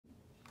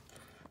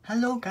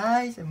Hello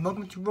guys, and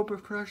welcome to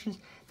willbricksproductions. Productions.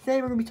 Today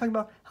we're going to be talking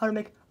about how to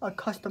make a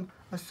custom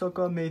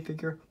Ahsoka made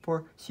figure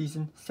for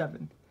Season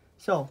 7.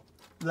 So,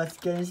 let's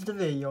get into the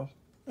video.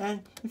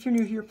 And if you're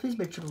new here, please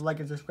make sure to like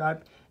and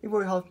subscribe. It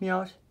really helps me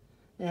out.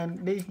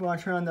 And maybe if you want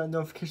to turn on the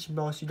notification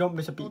bell so you don't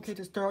miss a beat. Okay,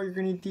 to start, you're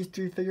going to need these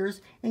 3 figures.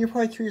 And you're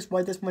probably curious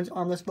why this one's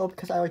armless. Well,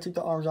 because I already took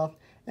the arms off,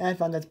 and I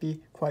found that to be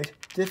quite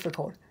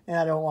difficult. And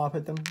I don't want to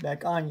put them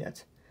back on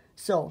yet.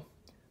 So,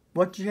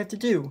 what you have to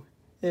do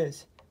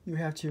is, you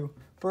have to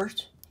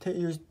first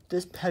use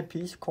this head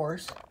piece, of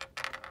course,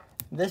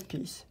 this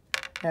piece,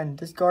 and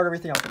discard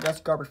everything else.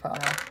 That's garbage pile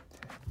now.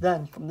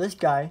 Then, from this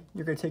guy,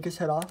 you're going to take his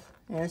head off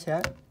and his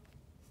hat.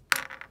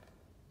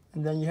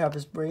 And then you have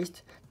his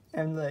waist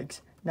and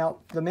legs. Now,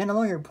 the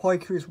Mandalorian, you're probably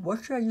curious,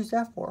 what should I use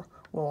that for?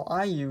 Well,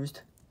 I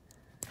used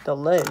the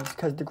legs,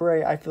 because the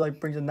gray, I feel like,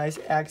 brings a nice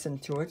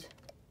accent to it.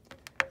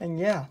 And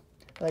yeah,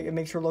 like, it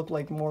makes her look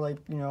like more like,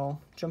 you know,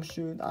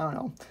 jumpsuit, I don't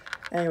know.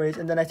 Anyways,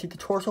 and then I take the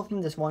torso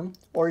from this one,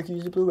 or you can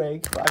use the blue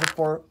egg, but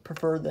I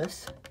prefer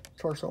this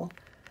torso.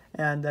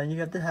 And then you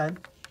have the head,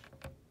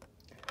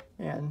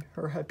 and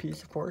her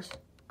headpiece, of course.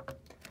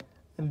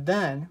 And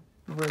then,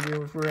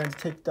 we're going to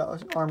take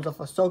the arms off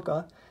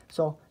Ahsoka.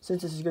 So,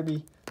 since this is going to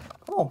be,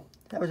 oh,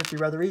 that was actually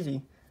rather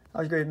easy. I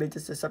was going to make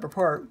this a separate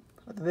part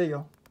of the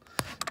video.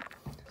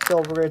 So,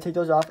 we're going to take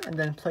those off, and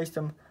then place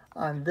them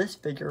on this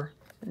figure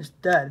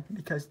instead,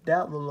 because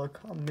that will look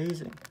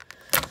amazing.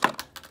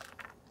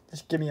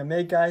 Just give me a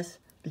minute, guys,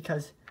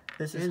 because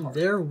this is hard.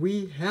 There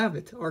we have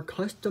it, our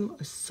custom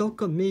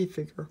Ahsoka made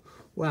figure.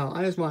 Wow,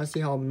 I just want to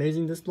see how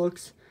amazing this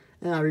looks,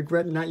 and I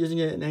regret not using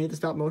it in any of the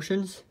stop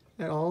motions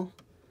at all.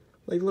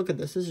 Like, look at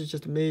this. This is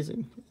just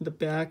amazing. The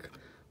back,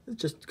 it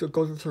just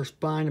goes with her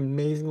spine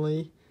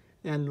amazingly,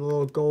 and the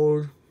little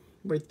gold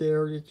right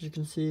there, you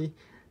can see,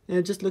 and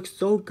it just looks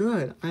so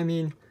good. I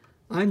mean,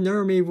 I've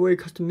never made really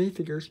custom made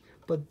figures,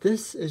 but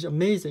this is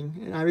amazing,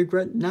 and I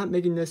regret not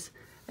making this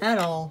at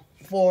all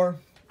for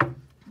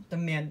the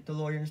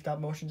Mandalorian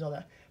stop motions, all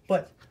that.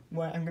 But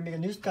when I'm gonna make a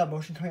new stop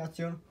motion coming out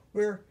soon,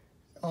 where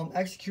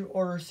Execute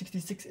Order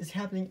 66 is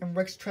happening, and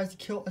Rex tries to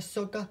kill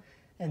Ahsoka,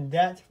 and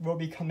that will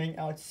be coming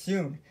out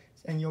soon,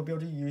 and you'll be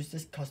able to use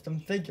this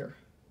custom figure.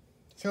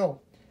 So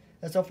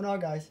that's all for now,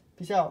 guys.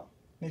 Peace out.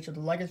 Make sure to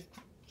like and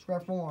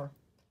subscribe for more.